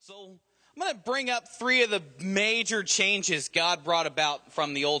So I'm going to bring up three of the major changes God brought about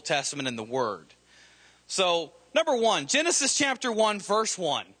from the Old Testament and the Word. So, number one, Genesis chapter 1, verse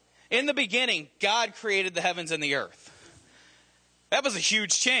 1. In the beginning, God created the heavens and the earth. That was a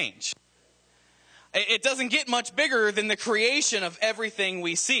huge change. It doesn't get much bigger than the creation of everything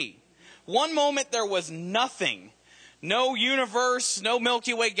we see. One moment there was nothing. No universe, no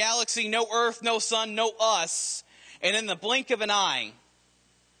Milky Way galaxy, no earth, no sun, no us. And in the blink of an eye,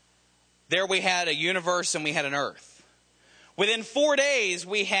 there we had a universe and we had an earth. Within 4 days,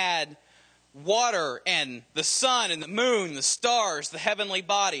 we had water and the sun and the moon, the stars, the heavenly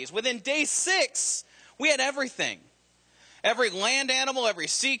bodies. Within day 6, we had everything. Every land animal, every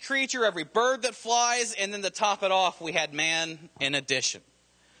sea creature, every bird that flies, and then to top it off, we had man in addition.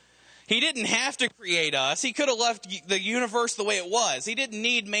 He didn't have to create us. He could have left the universe the way it was. He didn't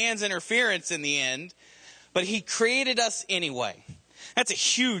need man's interference in the end, but he created us anyway. That's a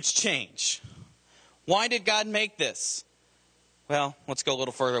huge change. Why did God make this? Well, let's go a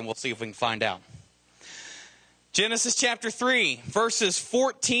little further and we'll see if we can find out. Genesis chapter 3, verses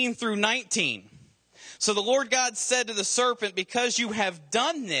 14 through 19. So the Lord God said to the serpent, because you have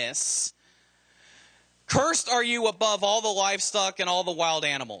done this, cursed are you above all the livestock and all the wild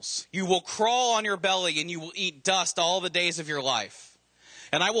animals. You will crawl on your belly and you will eat dust all the days of your life.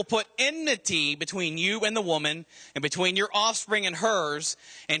 And I will put enmity between you and the woman, and between your offspring and hers,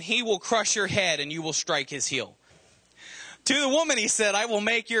 and he will crush your head and you will strike his heel. To the woman he said, I will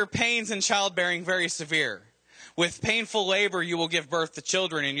make your pains in childbearing very severe. With painful labor you will give birth to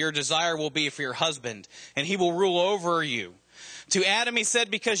children, and your desire will be for your husband, and he will rule over you. To Adam he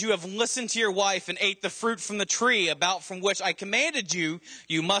said, because you have listened to your wife and ate the fruit from the tree about from which I commanded you,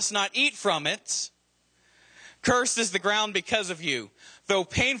 you must not eat from it. Cursed is the ground because of you. Though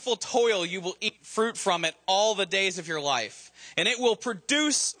painful toil, you will eat fruit from it all the days of your life. And it will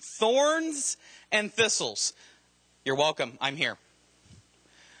produce thorns and thistles. You're welcome. I'm here.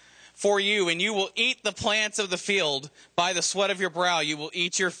 For you, and you will eat the plants of the field. By the sweat of your brow you will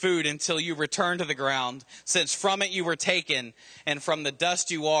eat your food until you return to the ground, since from it you were taken, and from the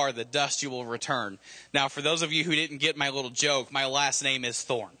dust you are, the dust you will return. Now, for those of you who didn't get my little joke, my last name is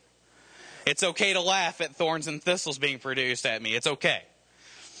Thorn. It's okay to laugh at thorns and thistles being produced at me. It's okay.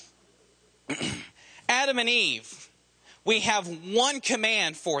 Adam and Eve, we have one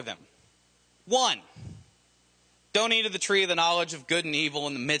command for them. One. Don't eat of the tree of the knowledge of good and evil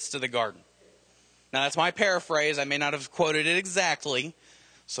in the midst of the garden. Now that's my paraphrase. I may not have quoted it exactly.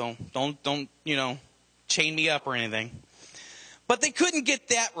 So don't chain me up or anything. But they couldn't get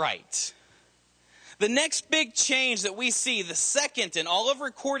that right. The next big change that we see, the second in all of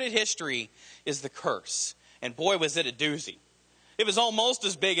recorded history, is the curse. And boy, was it a doozy. It was almost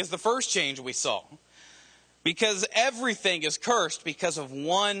as big as the first change we saw. Because everything is cursed because of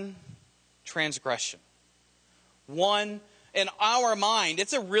one transgression. One, in our mind,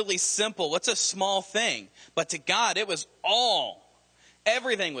 it's a small thing. But to God, it was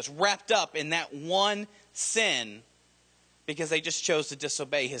everything was wrapped up in that one sin because they just chose to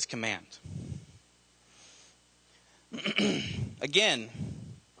disobey his command. Again,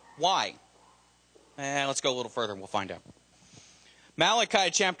 why? Let's go a little further and we'll find out. Malachi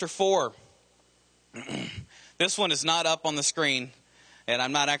chapter 4. This one is not up on the screen, and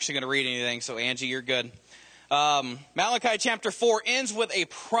I'm not actually going to read anything, so Angie, you're good. Malachi chapter 4 ends with a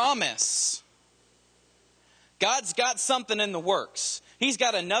promise. God's got something in the works. He's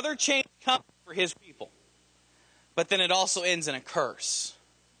got another change coming for his people. But then it also ends in a curse.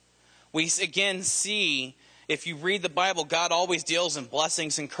 We again see, if you read the Bible, God always deals in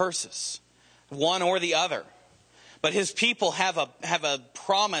blessings and curses. One or the other. But his people have a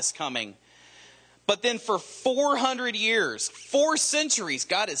promise coming. But then for 400 years, 4 centuries,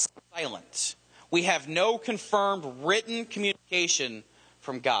 God is silent. We have no confirmed written communication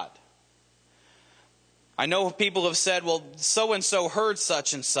from God. I know people have said, well, so-and-so heard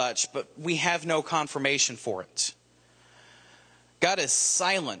such and such, but we have no confirmation for it. God is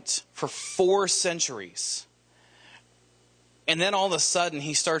silent for 4 centuries. And then all of a sudden,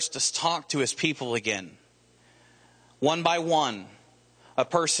 he starts to talk to his people again. One by one. A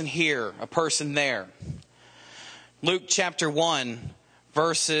person here, a person there. Luke chapter 1,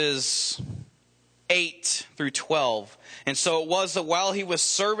 verses 8 through 12. And so it was that while he was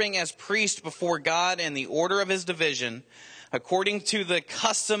serving as priest before God in the order of his division, according to the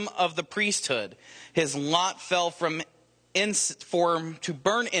custom of the priesthood, his lot fell from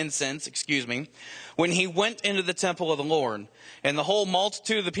burn incense, when he went into the temple of the Lord. And the whole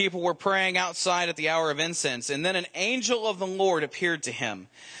multitude of the people were praying outside at the hour of incense. And then an angel of the Lord appeared to him,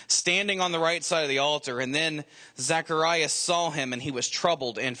 standing on the right side of the altar. And then Zacharias saw him, and he was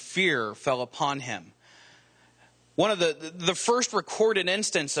troubled, and fear fell upon him. One of the first recorded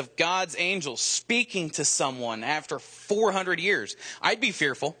instance of God's angel speaking to someone after 400 years. I'd be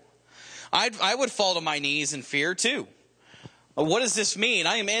fearful. I would fall to my knees in fear too. What does this mean?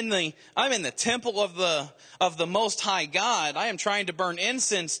 I'm in the temple of the Most High God. I am trying to burn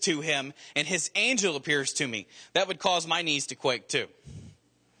incense to him, and his angel appears to me. That would cause my knees to quake too.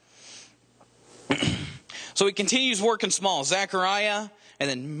 So he continues working small. Zechariah, and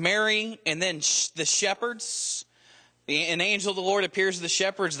then Mary, and then the shepherds. An angel of the Lord appears to the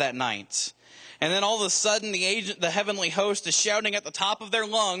shepherds that night. And then all of a sudden, the heavenly host is shouting at the top of their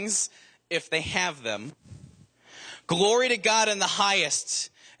lungs, if they have them, "Glory to God in the highest,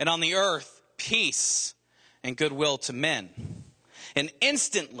 and on the earth, peace and goodwill to men." And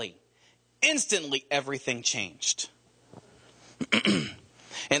instantly, everything changed.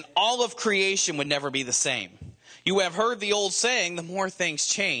 And all of creation would never be the same. You have heard the old saying, the more things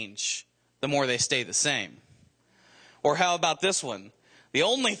change, the more they stay the same. Or how about this one? The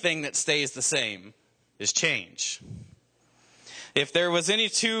only thing that stays the same is change. If there was any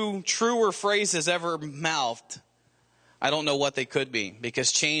two truer phrases ever mouthed, I don't know what they could be,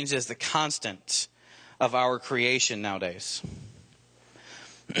 because change is the constant of our creation nowadays.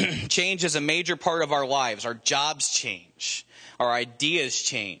 Change is a major part of our lives. Our jobs change. Our ideas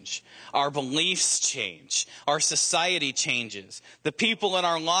change. Our beliefs change. Our society changes. The people in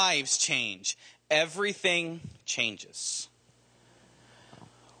our lives change. Everything changes.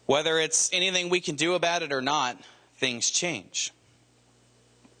 Whether it's anything we can do about it or not, things change.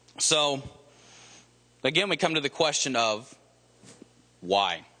 So, again, we come to the question of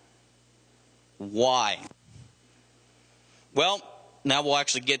why? Why? Well, now we'll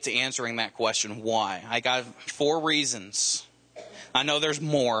actually get to answering that question, why. I got 4 reasons. I know there's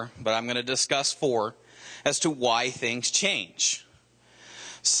more, but I'm going to discuss 4 as to why things change.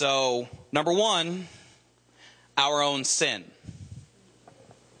 So, number 1, our own sin.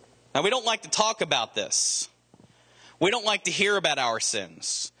 Now, we don't like to talk about this. We don't like to hear about our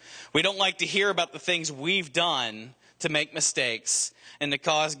sins. We don't like to hear about the things we've done to make mistakes and to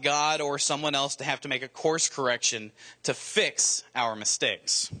cause God or someone else to have to make a course correction to fix our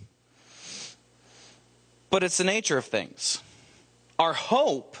mistakes. But it's the nature of things. Our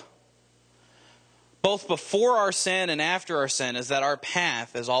hope, both before our sin and after our sin, is that our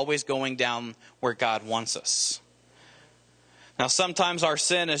path is always going down where God wants us. Now, sometimes our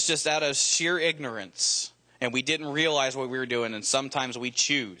sin is just out of sheer ignorance, and we didn't realize what we were doing, and sometimes we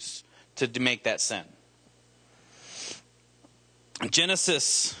choose to make that sin.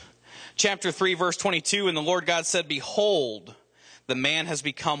 Genesis chapter 3, verse 22, and the Lord God said, "Behold, the man has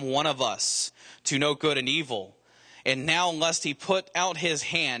become one of us, to know good and evil. And now, lest he put out his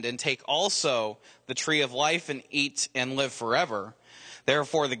hand and take also the tree of life and eat and live forever.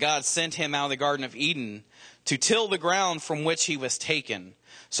 Therefore the God sent him out of the Garden of Eden to till the ground from which he was taken.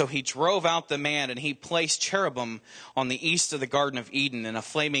 So he drove out the man, and he placed cherubim on the east of the Garden of Eden, and a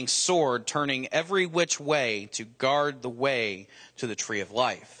flaming sword turning every which way to guard the way to the tree of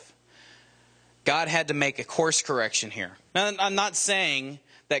life." God had to make a course correction here. Now, I'm not saying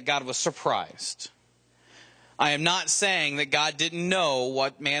that God was surprised. I am not saying that God didn't know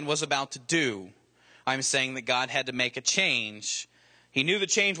what man was about to do. I'm saying that God had to make a change. He knew the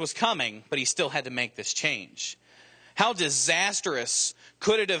change was coming, but he still had to make this change. How disastrous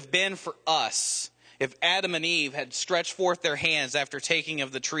could it have been for us if Adam and Eve had stretched forth their hands after taking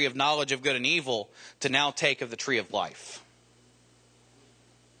of the tree of knowledge of good and evil to now take of the tree of life?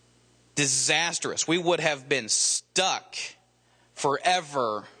 Disastrous. We would have been stuck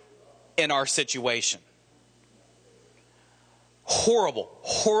forever in our situation. Horrible,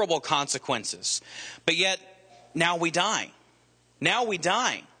 horrible consequences. But yet, now we die. Now we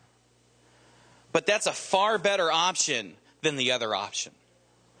die. But that's a far better option than the other option.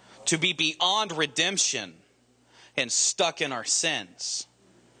 To be beyond redemption and stuck in our sins.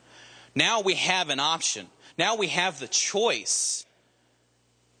 Now we have an option. Now we have the choice.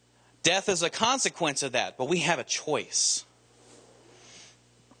 Death is a consequence of that, but we have a choice.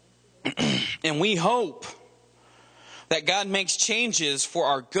 And we hope that God makes changes for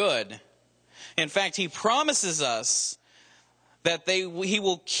our good. In fact, he promises us that he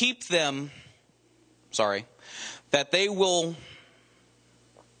will keep them,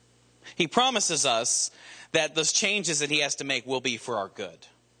 he promises us that those changes that he has to make will be for our good.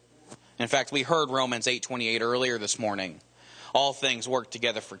 In fact, we heard Romans 8:28 earlier this morning. all things work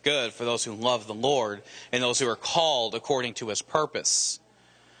together for good for those who love the Lord and those who are called according to his purpose.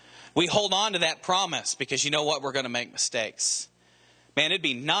 We hold on to that promise because you know what? We're going to make mistakes. Man, it'd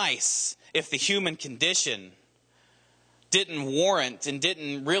be nice if the human condition didn't warrant and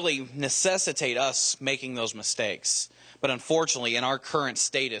didn't really necessitate us making those mistakes. But unfortunately, in our current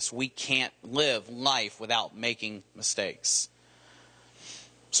status, we can't live life without making mistakes.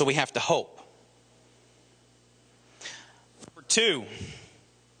 So we have to hope. Number 2,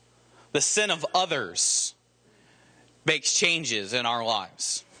 the sin of others makes changes in our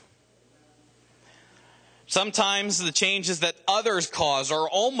lives. Sometimes the changes that others cause are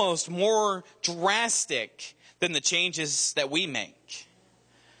almost more drastic than the changes that we make.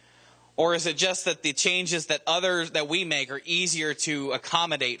 Or is it just that the changes that we make are easier to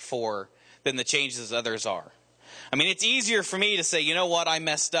accommodate for than the changes others are? I mean, it's easier for me to say, you know what, I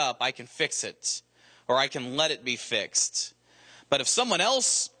messed up, I can fix it. Or I can let it be fixed. But if someone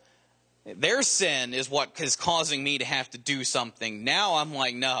else, their sin is what is causing me to have to do something, now I'm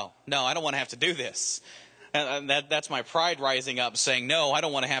like, no, I don't want to have to do this. And that's my pride rising up saying, no, I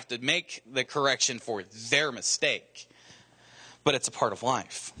don't want to have to make the correction for their mistake. But it's a part of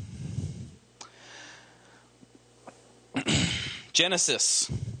life. Genesis.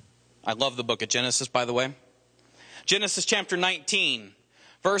 I love the book of Genesis, by the way. Genesis chapter 19,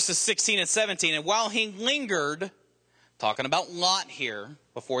 verses 16 and 17. And while he lingered, talking about Lot here,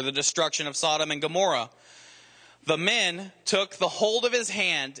 before the destruction of Sodom and Gomorrah, the men took the hold of his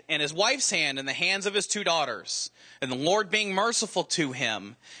hand and his wife's hand and the hands of his 2 daughters. And the Lord being merciful to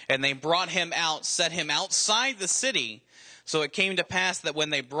him, and they brought him out, set him outside the city. So it came to pass that when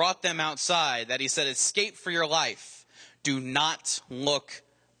they brought them outside, that he said, escape for your life. Do not look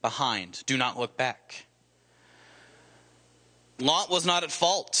behind. Do not look back. Lot was not at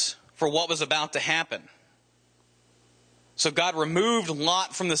fault for what was about to happen. So God removed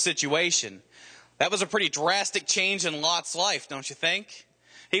Lot from the situation. That was a pretty drastic change in Lot's life, don't you think?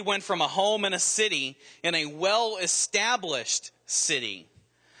 He went from a home in a city, in a well-established city,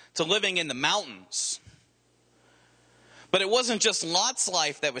 to living in the mountains. But it wasn't just Lot's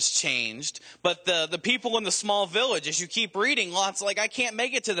life that was changed, but the people in the small village. As you keep reading, Lot's like, I can't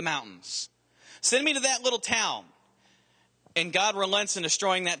make it to the mountains. Send me to that little town. And God relents in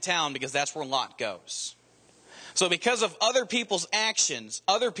destroying that town because that's where Lot goes. So because of other people's actions,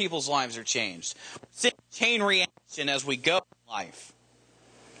 other people's lives are changed. Chain reaction as we go in life.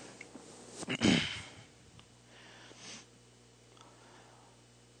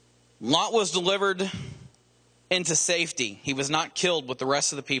 Lot was delivered into safety. He was not killed with the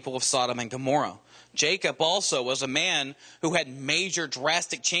rest of the people of Sodom and Gomorrah. Jacob also was a man who had major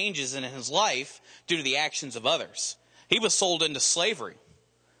drastic changes in his life due to the actions of others. He was sold into slavery.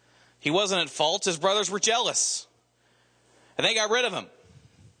 He wasn't at fault. His brothers were jealous. And they got rid of him.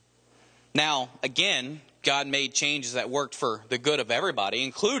 Now, again, God made changes that worked for the good of everybody,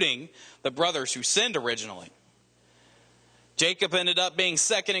 including the brothers who sinned originally. Jacob ended up being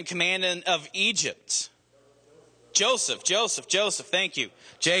second in command of Egypt. Joseph, thank you.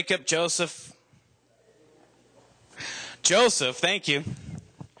 Jacob, Joseph, thank you.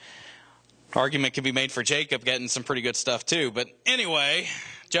 Argument could be made for Jacob getting some pretty good stuff too. But anyway,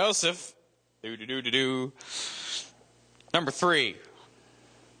 Joseph. Number 3,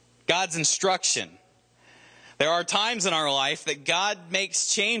 God's instruction. There are times in our life that God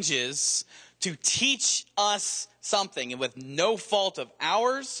makes changes to teach us something, and with no fault of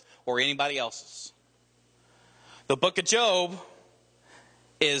ours or anybody else's. The book of Job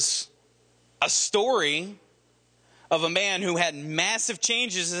is a story of a man who had massive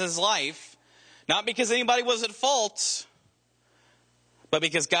changes in his life, not because anybody was at fault, but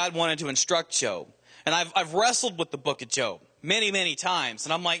because God wanted to instruct Job. And I've wrestled with the book of Job many, many times.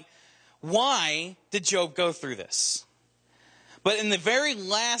 And I'm like, why did Job go through this? But in the very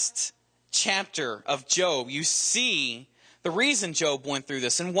last chapter of Job, you see the reason Job went through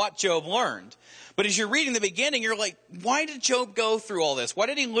this and what Job learned. But as you're reading the beginning, you're like, why did Job go through all this? Why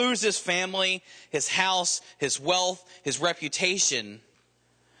did he lose his family, his house, his wealth, his reputation,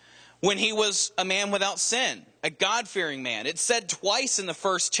 when he was a man without sin, a God-fearing man? It's said twice in the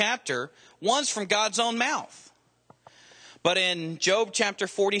first chapter, once from God's own mouth. But in Job chapter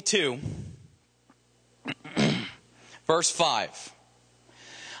 42, verse 5,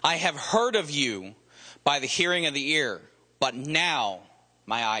 I have heard of you by the hearing of the ear, but now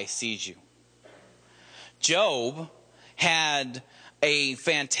my eye sees you. Job had a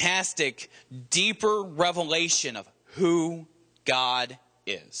fantastic, deeper revelation of who God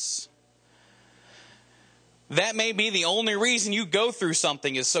is. That may be the only reason you go through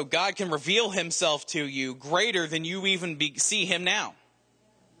something, is so God can reveal himself to you greater than you even see him now.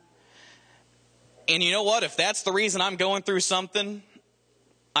 And you know what? If that's the reason I'm going through something,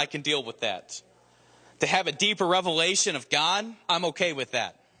 I can deal with that. To have a deeper revelation of God, I'm okay with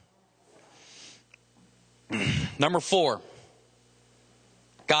that. Number 4,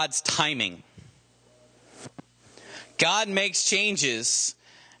 God's timing. God makes changes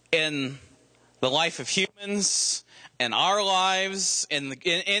in the life of humans, in our lives,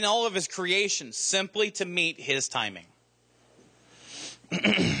 in all of his creation, simply to meet his timing.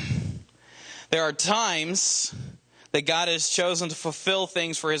 There are times that God has chosen to fulfill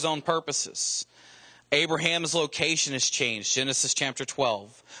things for his own purposes. Abraham's location is changed, Genesis chapter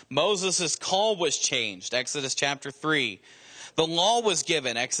 12. Moses' call was changed, Exodus chapter 3. The law was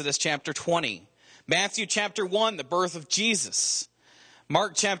given, Exodus chapter 20. Matthew chapter 1, the birth of Jesus.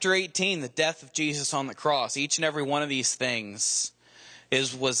 Mark chapter 18, the death of Jesus on the cross. Each and every one of these things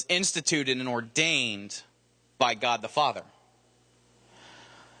was instituted and ordained by God the Father.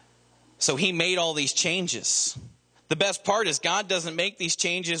 So he made all these changes. The best part is God doesn't make these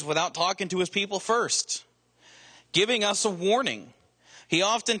changes without talking to his people first, giving us a warning. He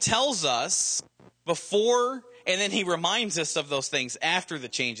often tells us before, and then he reminds us of those things after the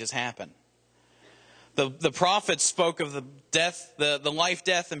changes happen. The prophets spoke of the death, the life,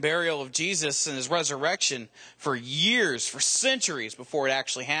 death, and burial of Jesus and his resurrection for years, for centuries before it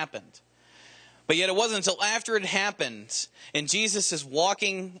actually happened. But yet it wasn't until after it happened and Jesus is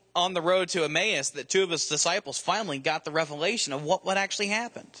walking on the road to Emmaus that 2 of his disciples finally got the revelation of what actually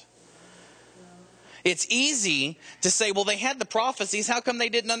happened. It's easy to say, well, they had the prophecies, how come they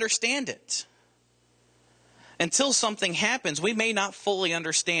didn't understand it? Until something happens, we may not fully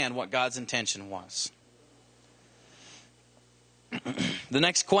understand what God's intention was. The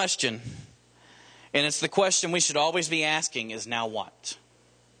next question, and it's the question we should always be asking, is now what?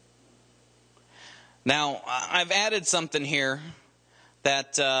 Now, I've added something here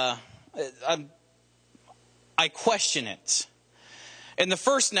that I question it. And the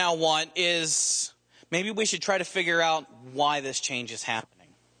first now what is, maybe we should try to figure out why this change is happening.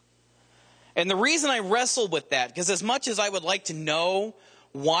 And the reason I wrestle with that, because as much as I would like to know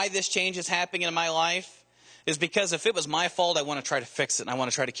why this change is happening in my life, is because if it was my fault, I want to try to fix it and I want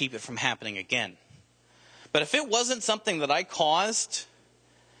to try to keep it from happening again. But if it wasn't something that I caused,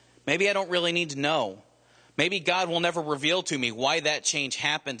 maybe I don't really need to know. Maybe God will never reveal to me why that change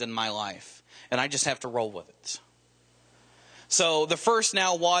happened in my life, and I just have to roll with it. So the first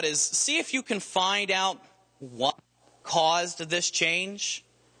now what is, see if you can find out what caused this change.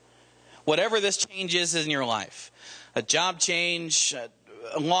 Whatever this change is in your life, a job change,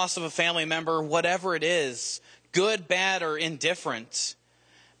 a loss of a family member, whatever it is, good, bad, or indifferent.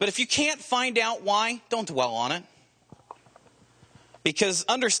 But if you can't find out why, don't dwell on it. Because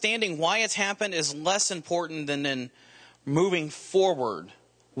understanding why it's happened is less important than in moving forward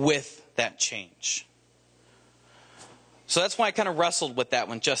with that change. So that's why I kind of wrestled with that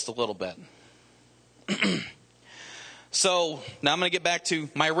one just a little bit. So now I'm going to get back to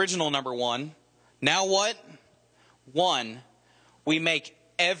my original number 1. Now what? 1, we make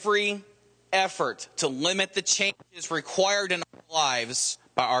every effort to limit the changes required in our lives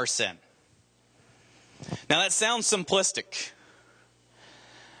by our sin. Now that sounds simplistic.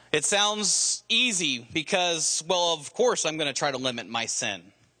 It sounds easy because, well, of course I'm going to try to limit my sin.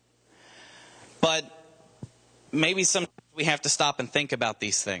 But maybe sometimes we have to stop and think about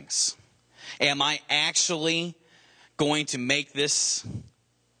these things. Am I actually going to make this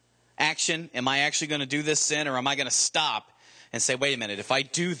action? Am I actually going to do this sin? Or am I going to stop and say, wait a minute, if I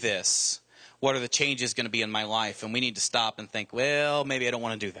do this, what are the changes going to be in my life? And we need to stop and think, well, maybe I don't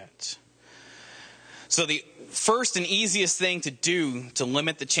want to do that. So the first and easiest thing to do to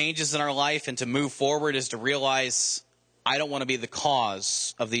limit the changes in our life and to move forward is to realize I don't want to be the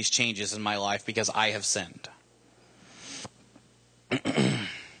cause of these changes in my life because I have sinned.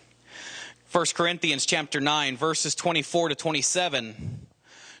 1 Corinthians chapter 9, verses 24 to 27.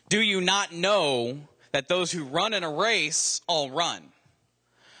 Do you not know that those who run in a race all run,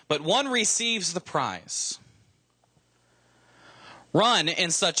 but one receives the prize? Run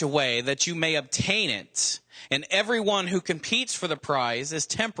in such a way that you may obtain it. And everyone who competes for the prize is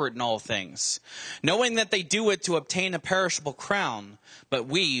temperate in all things, knowing that they do it to obtain a perishable crown, but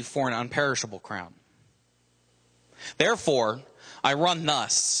we for an unperishable crown. Therefore, I run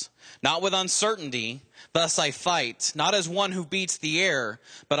thus, not with uncertainty, thus I fight, not as one who beats the air,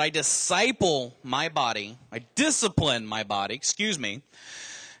 but I discipline my body,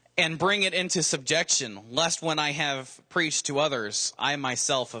 and bring it into subjection, lest when I have preached to others, I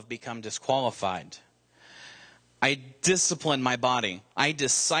myself have become disqualified. I discipline my body. I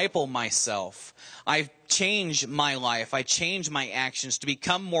disciple myself. I change my life. I change my actions to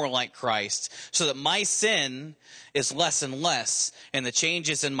become more like Christ so that my sin is less and less, and the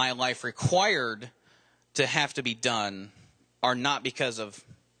changes in my life required to have to be done are not because of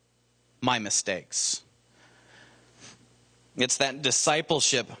my mistakes. It's that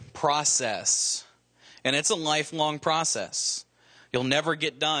discipleship process, and it's a lifelong process. You'll never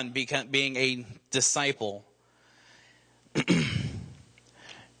get done being a disciple.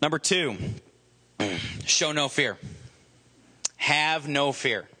 Number 2, show no fear. Have no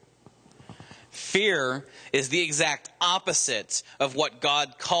fear. Fear is the exact opposite of what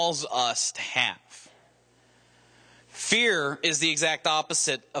God calls us to have. Fear is the exact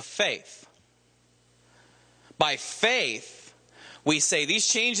opposite of faith. By faith, we say these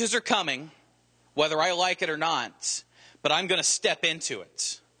changes are coming, whether I like it or not, but I'm going to step into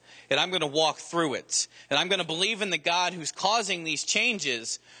it. And I'm going to walk through it. And I'm going to believe in the God who's causing these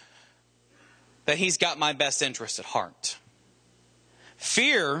changes, that He's got my best interest at heart.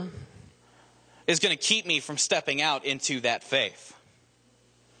 Fear is going to keep me from stepping out into that faith.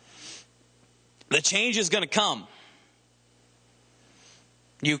 The change is going to come.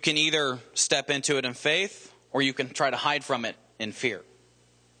 You can either step into it in faith, or you can try to hide from it in fear.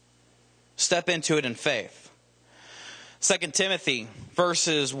 Step into it in faith. 2 Timothy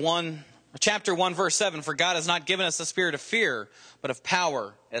chapter 1, verse 7, for God has not given us a spirit of fear, but of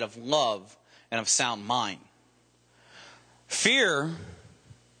power and of love and of sound mind. Fear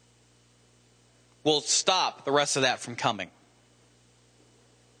will stop the rest of that from coming.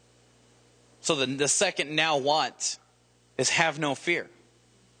 So the second now what is have no fear.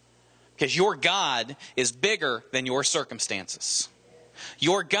 Because your God is bigger than your circumstances.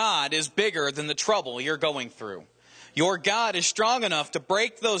 Your God is bigger than the trouble you're going through. Your God is strong enough to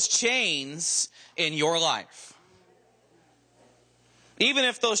break those chains in your life. Even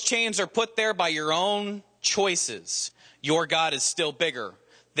if those chains are put there by your own choices, your God is still bigger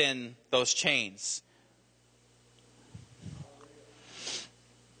than those chains.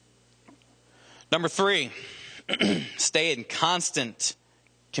 Number 3, stay in constant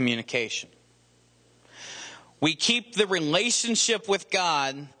communication. We keep the relationship with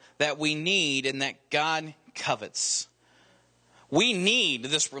God that we need and that God covets. We need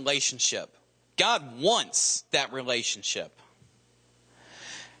this relationship. God wants that relationship.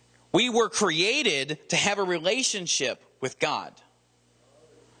 We were created to have a relationship with God.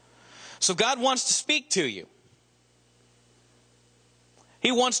 So God wants to speak to you.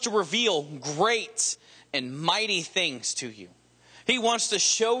 He wants to reveal great and mighty things to you. He wants to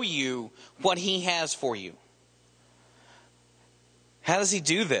show you what He has for you. How does He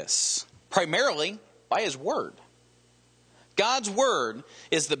do this? Primarily by His Word. God's Word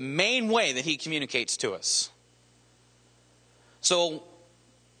is the main way that He communicates to us. So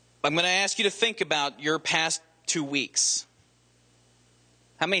I'm going to ask you to think about your past 2 weeks.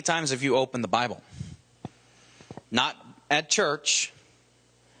 How many times have you opened the Bible? Not at church.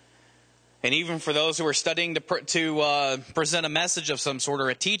 And even for those who are studying to present a message of some sort or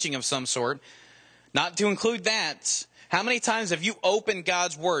a teaching of some sort, not to include that, how many times have you opened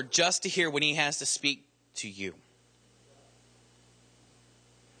God's Word just to hear what He has to speak to you?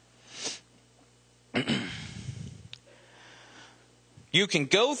 You can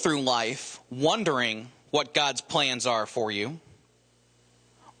go through life wondering what God's plans are for you,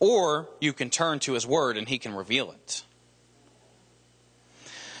 or you can turn to His Word and He can reveal it.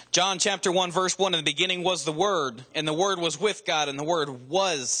 John chapter 1 verse 1, in the beginning was the Word, and the Word was with God, and the Word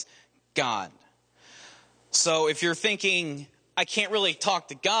was God. So if you're thinking, I can't really talk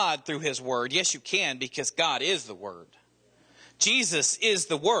to God through His Word, yes you can, because God is the Word. Jesus is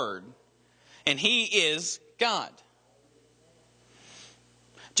the Word, and He is God.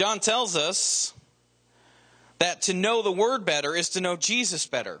 John tells us that to know the Word better is to know Jesus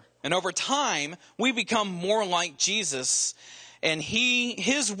better. And over time, we become more like Jesus, and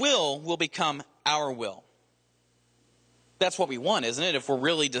His will become our will. That's what we want, isn't it? If we're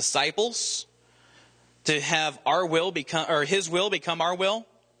really disciples, to have our will become, or His will become our will.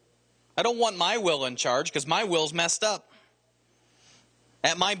 I don't want my will in charge, because my will's messed up.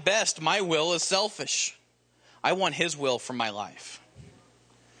 At my best, my will is selfish. I want His will for my life.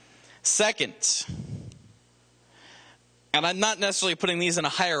 Second, and I'm not necessarily putting these in a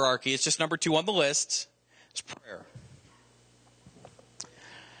hierarchy, it's just number 2 on the list, it's prayer.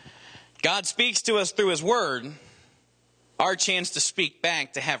 God speaks to us through His Word. Our chance to speak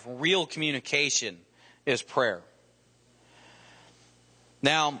back, to have real communication, is prayer.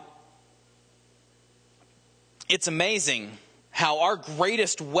 Now, it's amazing how our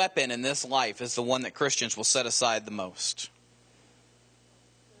greatest weapon in this life is the one that Christians will set aside the most.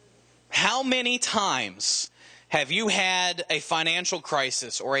 How many times have you had a financial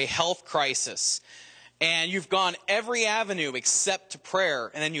crisis or a health crisis, and you've gone every avenue except to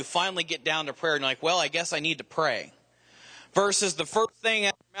prayer, and then you finally get down to prayer, and you're like, well, I guess I need to pray. Versus the first thing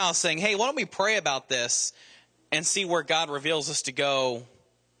out of your mouth saying, hey, why don't we pray about this and see where God reveals us to go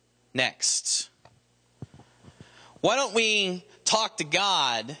next? Why don't we talk to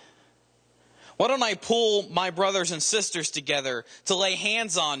God? Why don't I pull my brothers and sisters together to lay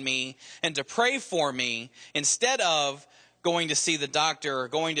hands on me and to pray for me instead of going to see the doctor or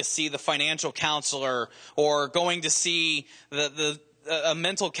going to see the financial counselor or going to see a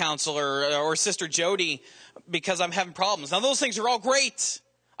mental counselor or Sister Jody because I'm having problems. Now those things are all great.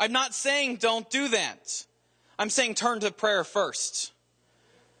 I'm not saying don't do that. I'm saying turn to prayer first.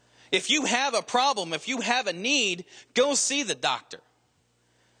 If you have a problem, if you have a need, go see the doctor.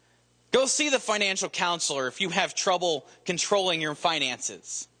 Go see the financial counselor if you have trouble controlling your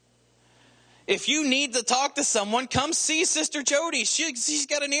finances. If you need to talk to someone, come see Sister Jody. She's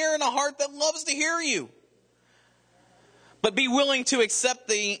got an ear and a heart that loves to hear you. But be willing to accept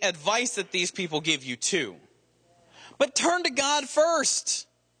the advice that these people give you too. But turn to God first.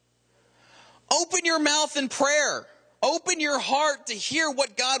 Open your mouth in prayer. Open your heart to hear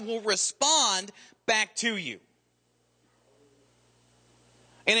what God will respond back to you.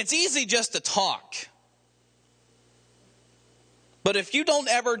 And it's easy just to talk. But if you don't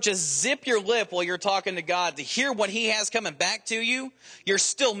ever just zip your lip while you're talking to God to hear what He has coming back to you, you're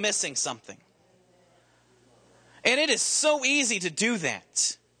still missing something. And it is so easy to do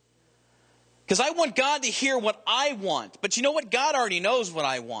that. Because I want God to hear what I want. But you know what? God already knows what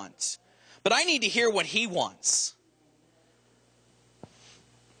I want. But I need to hear what He wants.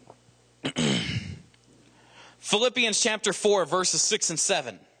 Philippians chapter 4, verses 6 and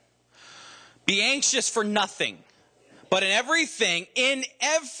 7. Be anxious for nothing, but in everything,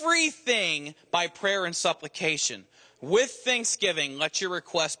 by prayer and supplication, with thanksgiving, let your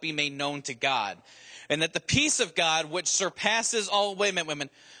requests be made known to God. And that the peace of God, which surpasses all,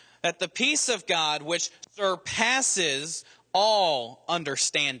 that the peace of God, which surpasses all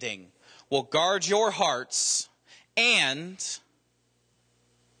understanding, will guard your hearts and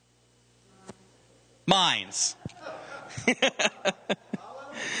minds.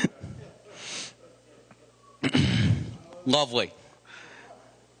 Lovely.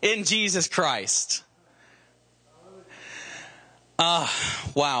 In Jesus Christ.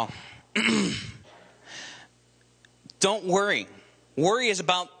 Wow. Don't worry. Worry is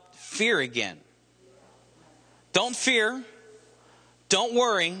about fear again. Don't fear. Don't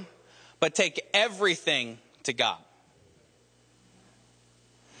worry. But take everything to God.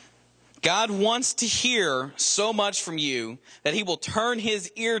 God wants to hear so much from you that He will turn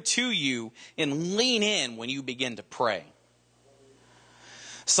His ear to you and lean in when you begin to pray.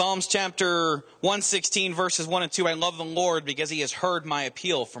 Psalms chapter 116 verses 1 and 2. I love the Lord because He has heard my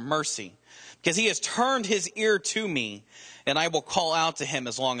appeal for mercy. Because He has turned His ear to me, and I will call out to Him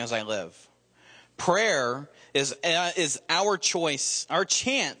as long as I live. Prayer is our choice, our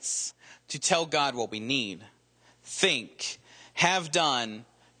chance to tell God what we need, think, have done,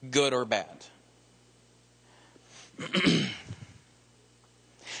 good or bad.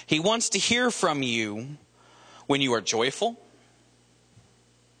 He wants to hear from you when you are joyful,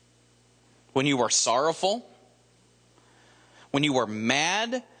 when you are sorrowful, when you are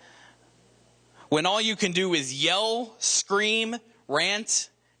mad, when all you can do is yell, scream, rant,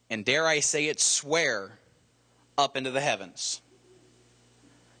 and dare I say it, swear up into the heavens.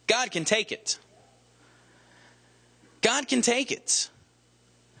 God can take it. God can take it.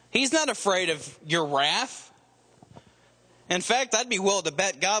 He's not afraid of your wrath. In fact, I'd be willing to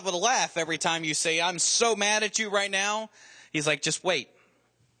bet God would laugh every time you say, I'm so mad at you right now. He's like, just wait.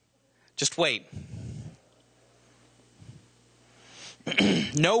 Just wait.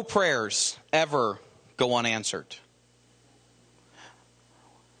 No prayers ever go unanswered.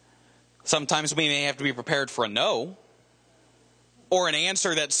 Sometimes we may have to be prepared for a no, or an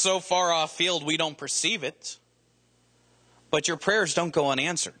answer that's so far off field we don't perceive it. But your prayers don't go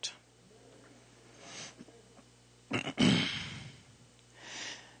unanswered.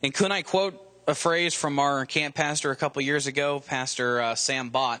 And could I quote a phrase from our camp pastor a couple years ago, Pastor Sam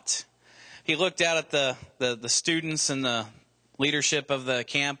Bott? He looked out at the students and the leadership of the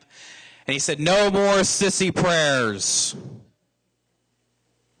camp, and he said, "No more sissy prayers.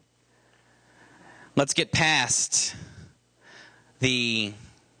 Let's get past the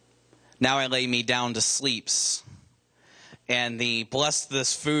now I lay me down to sleeps and the bless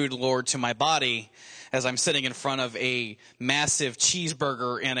this food, Lord, to my body as I'm sitting in front of a massive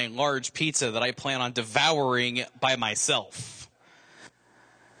cheeseburger and a large pizza that I plan on devouring by myself.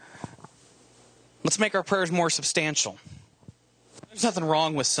 Let's make our prayers more substantial. There's nothing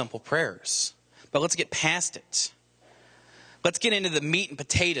wrong with simple prayers, but let's get past it. Let's get into the meat and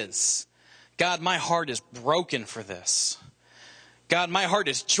potatoes. God, my heart is broken for this. God, my heart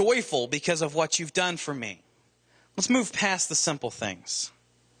is joyful because of what you've done for me. Let's move past the simple things.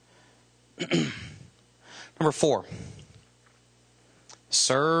 Number 4,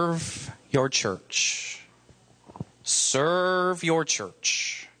 serve your church. Serve your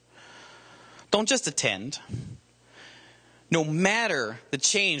church. Don't just attend. No matter the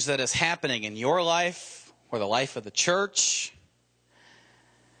change that is happening in your life or the life of the church,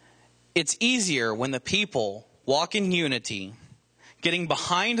 it's easier when the people walk in unity, getting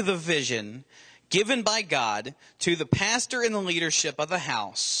behind the vision given by God to the pastor and the leadership of the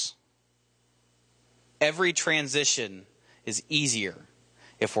house. Every transition is easier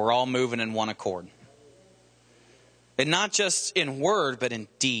if we're all moving in one accord. And not just in word, but in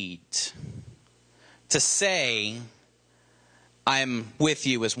deed. To say, I'm with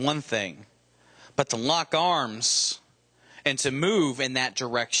you is one thing, but to lock arms and to move in that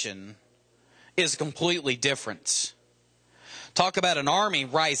direction is completely different. Talk about an army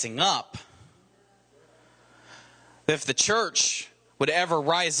rising up. If the church would ever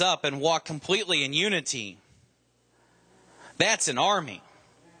rise up and walk completely in unity, that's an army.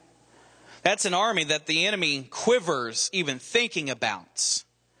 That's an army that the enemy quivers even thinking about.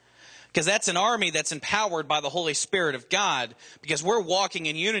 Because that's an army that's empowered by the Holy Spirit of God, because we're walking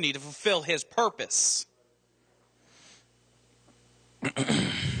in unity to fulfill His purpose.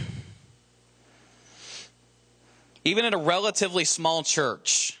 Even in a relatively small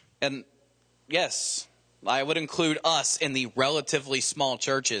church, and yes, I would include us in the relatively small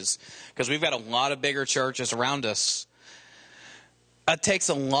churches, because we've got a lot of bigger churches around us. It takes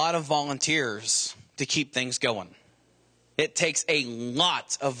a lot of volunteers to keep things going. It takes a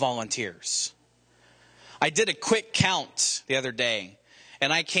lot of volunteers. I did a quick count the other day,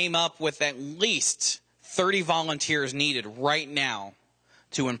 and I came up with at least 30 volunteers needed right now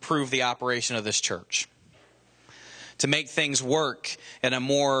to improve the operation of this church, to make things work in a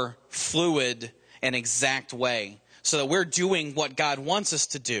more fluid and exact way, so that we're doing what God wants us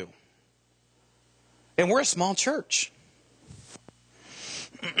to do. And we're a small church.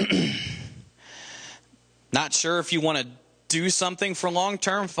 Not sure if you want to do something for long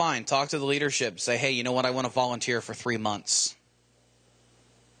term? Fine. Talk to the leadership. Say, hey, you know what? I want to volunteer for 3 months.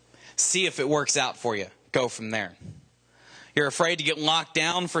 See if it works out for you. Go from there. You're afraid to get locked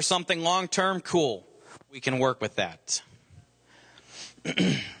down for something long term? Cool. We can work with that.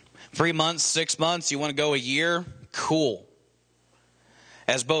 3 months, 6 months, you want to go a year? Cool.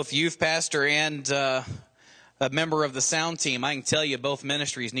 As both youth pastor and a member of the sound team, I can tell you both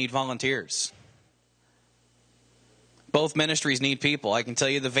ministries need volunteers. Both ministries need people. I can tell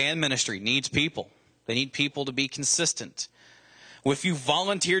you the van ministry needs people. They need people to be consistent. Well, if you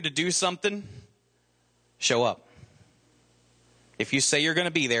volunteer to do something, show up. If you say you're going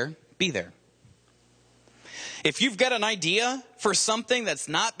to be there, be there. If you've got an idea for something that's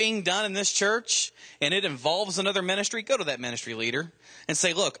not being done in this church and it involves another ministry, go to that ministry leader and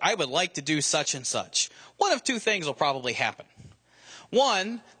say, look, I would like to do such and such. One of two things will probably happen.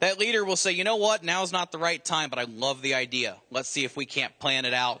 One, that leader will say, you know what, now's not the right time, but I love the idea. Let's see if we can't plan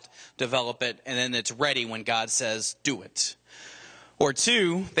it out, develop it, and then it's ready when God says, do it. Or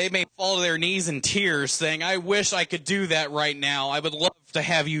two, they may fall to their knees in tears saying, I wish I could do that right now. I would love to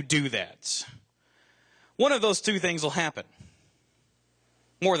have you do that. One of those two things will happen.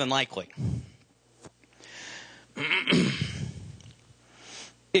 More than likely.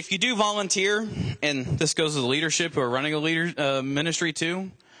 If you do volunteer, and this goes to the leadership who are running a ministry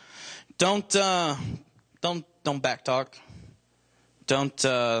too, don't backtalk.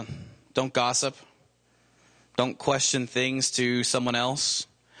 Don't gossip. Don't question things to someone else.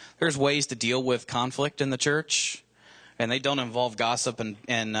 There's ways to deal with conflict in the church, and they don't involve gossip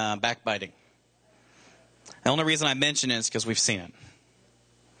and backbiting. The only reason I mention it is because we've seen it.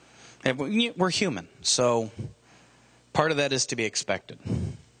 And we're human, so part of that is to be expected.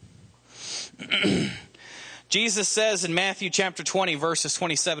 Jesus says in Matthew chapter 20, verses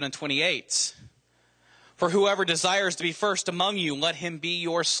 27 and 28, for whoever desires to be first among you, let him be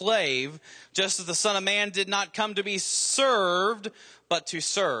your slave, just as the Son of Man did not come to be served, but to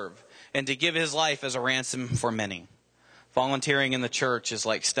serve, and to give his life as a ransom for many. Volunteering in the church is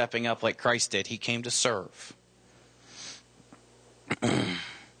like stepping up like Christ did. He came to serve.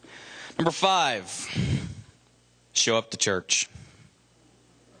 Number 5. Show up to church.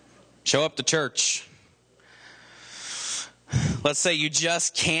 Show up to church. Let's say you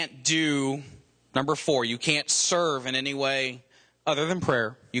just can't do, number 4, you can't serve in any way other than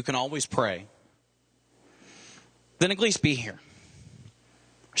prayer. You can always pray. Then at least be here.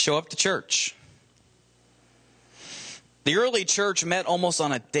 Show up to church. The early church met almost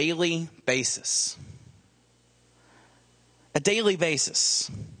on a daily basis. A daily basis.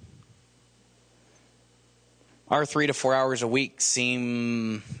 Our 3 to 4 hours a week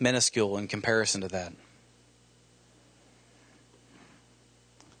seem minuscule in comparison to that.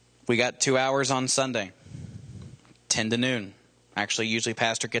 We got 2 hours on Sunday, 10 to noon. Actually, usually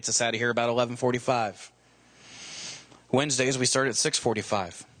pastor gets us out of here about 11:45. Wednesdays we start at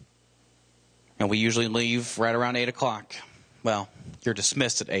 6:45. And we usually leave right around 8 o'clock. Well, you're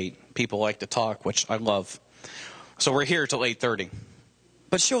dismissed at 8. People like to talk, which I love. So we're here till 8:30.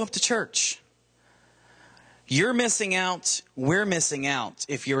 But show up to church. You're missing out. We're missing out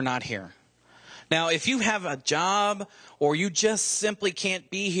if you're not here. Now, if you have a job or you just simply can't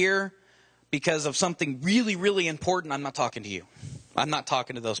be here because of something really, really important, I'm not talking to you. I'm not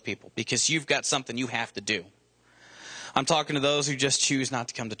talking to those people because you've got something you have to do. I'm talking to those who just choose not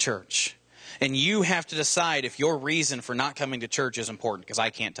to come to church. And you have to decide if your reason for not coming to church is important, because I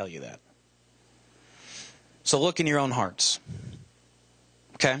can't tell you that. So look in your own hearts.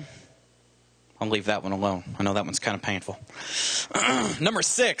 Okay? I'll leave that one alone. I know that one's kind of painful. Number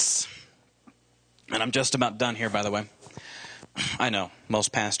 6. And I'm just about done here, by the way. I know,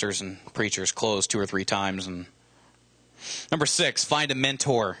 most pastors and preachers close 2 or 3 times. And number 6, find a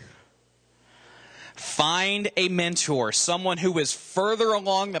mentor. Find a mentor, someone who is further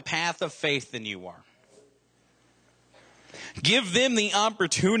along the path of faith than you are. Give them the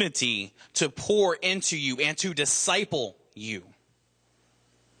opportunity to pour into you and to disciple you.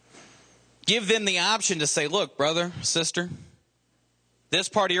 Give them the option to say, look, brother, sister, this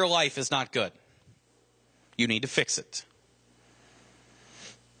part of your life is not good. You need to fix it.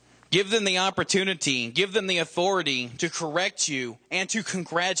 Give them the opportunity, give them the authority to correct you and to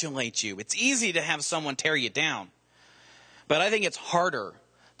congratulate you. It's easy to have someone tear you down, but I think it's harder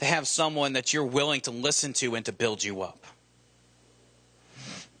to have someone that you're willing to listen to and to build you up.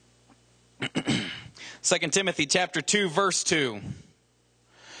 2 Timothy chapter 2, verse 2.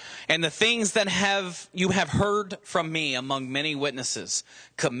 And the things that you have heard from me among many witnesses,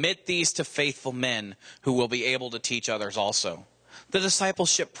 commit these to faithful men who will be able to teach others also. The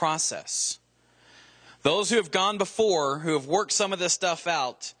discipleship process. Those who have gone before, who have worked some of this stuff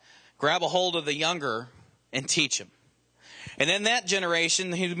out, grab a hold of the younger and teach them. And then that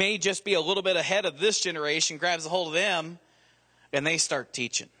generation, who may just be a little bit ahead of this generation, grabs a hold of them and they start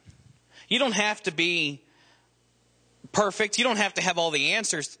teaching. You don't have to be perfect. You don't have to have all the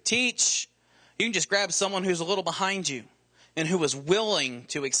answers to teach. You can just grab someone who's a little behind you and who is willing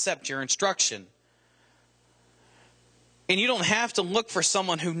to accept your instruction. And you don't have to look for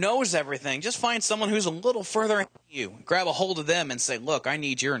someone who knows everything. Just find someone who's a little further ahead of you. Grab a hold of them and say, look, I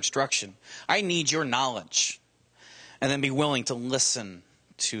need your instruction. I need your knowledge. And then be willing to listen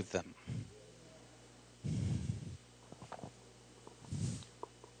to them.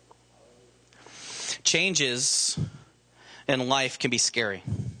 Changes in life can be scary.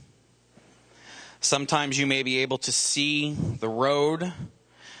 Sometimes you may be able to see the road,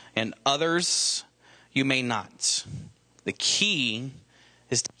 and others you may not. The key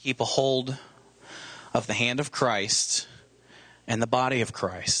is to keep a hold of the hand of Christ and the body of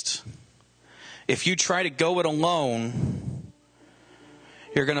Christ. If you try to go it alone,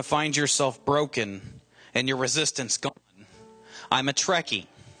 you're going to find yourself broken and your resistance gone. I'm a Trekkie.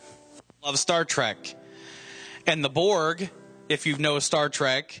 Love Star Trek. And the Borg, if you know Star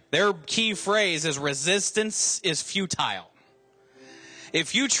Trek, their key phrase is resistance is futile.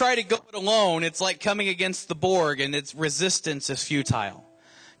 If you try to go it alone, it's like coming against the Borg, and its resistance is futile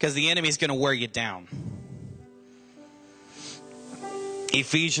because the enemy's going to wear you down.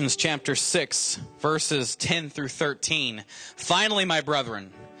 Ephesians chapter 6, verses 10 through 13. Finally, my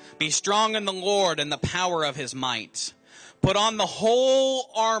brethren, be strong in the Lord and the power of his might. Put on the whole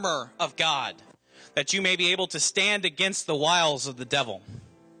armor of God, that you may be able to stand against the wiles of the devil.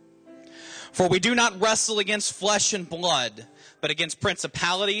 For we do not wrestle against flesh and blood, but against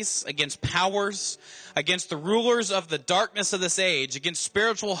principalities, against powers, against the rulers of the darkness of this age, against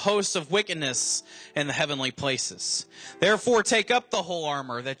spiritual hosts of wickedness in the heavenly places. Therefore take up the whole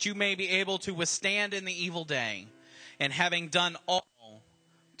armor, that you may be able to withstand in the evil day, and having done all,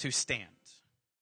 to stand.